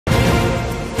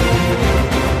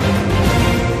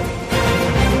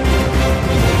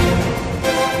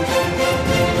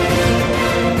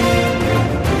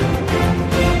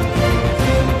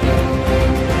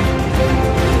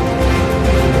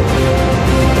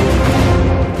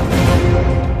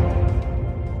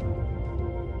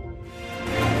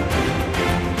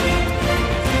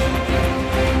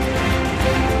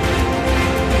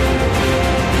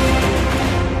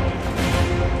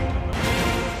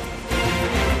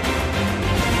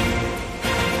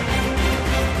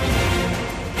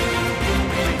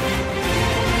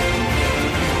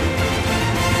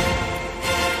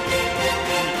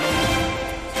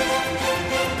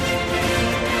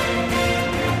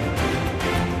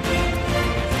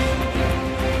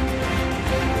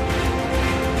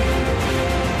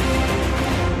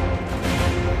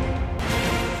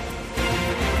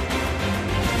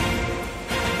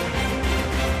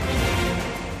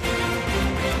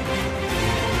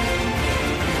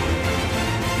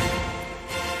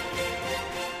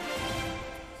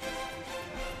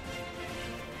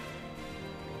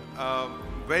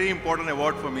very important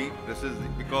award for me. This is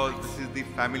because this is the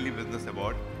Family Business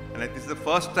Award. And this is the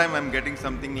first time I'm getting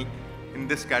something in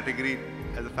this category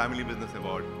as a Family Business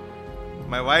Award.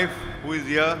 My wife, who is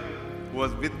here,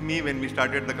 was with me when we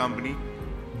started the company.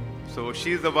 So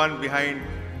she's the one behind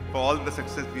for all the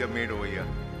success we have made over here.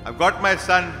 I've got my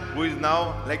son, who is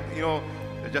now, like, you know,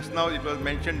 just now it was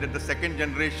mentioned that the second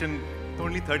generation,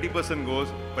 only 30% goes.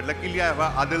 But luckily I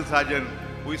have Adil Sajan,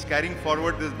 who is carrying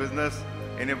forward this business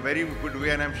in a very good way.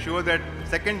 And I'm sure that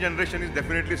second generation is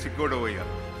definitely secured over here.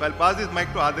 So I'll pass this mic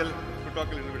to Adil to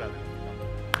talk a little bit. Adil.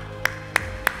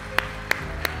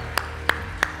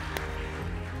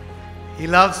 He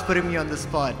loves putting me on the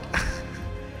spot.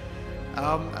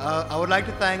 I would like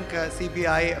to thank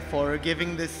CBI for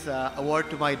giving this award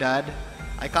to my dad.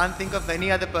 I can't think of any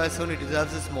other person who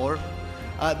deserves this more.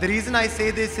 The reason I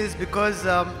say this is because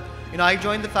you know, I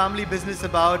joined the family business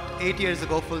about 8 years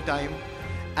ago full time,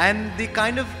 and the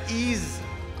kind of ease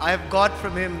I've got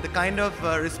from him, the kind of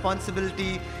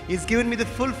responsibility, he's given me the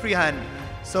full free hand.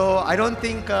 So I don't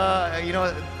think, you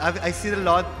know, I see it a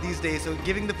lot these days. So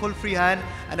giving the full free hand,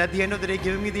 and at the end of the day,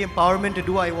 giving me the empowerment to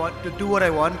do what I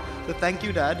want. So thank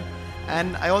you, Dad.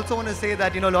 And I also want to say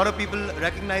that, you know, a lot of people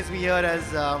recognize me here as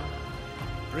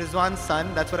Rizwan's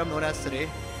son. That's what I'm known as today.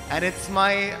 And it's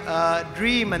my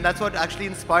dream, and that's what actually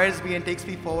inspires me and takes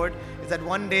me forward, is that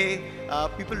one day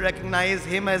people recognize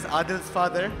him as Adil's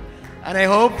father. And I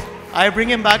hope I bring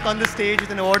him back on the stage with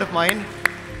an award of mine.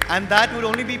 And that would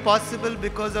only be possible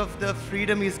because of the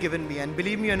freedom he's given me. And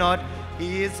believe me or not,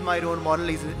 he is my role model.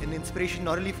 He's an inspiration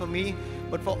not only for me,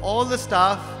 but for all the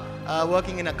staff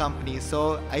working in a company.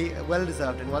 So well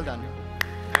deserved and well done.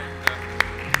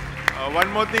 And, one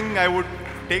more thing, I would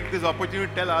take this opportunity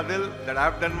to tell Adil that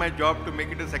I've done my job to make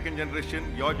it a second generation.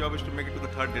 Your job is to make it to the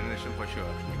third generation for sure.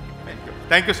 Thank you.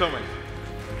 Thank you so much.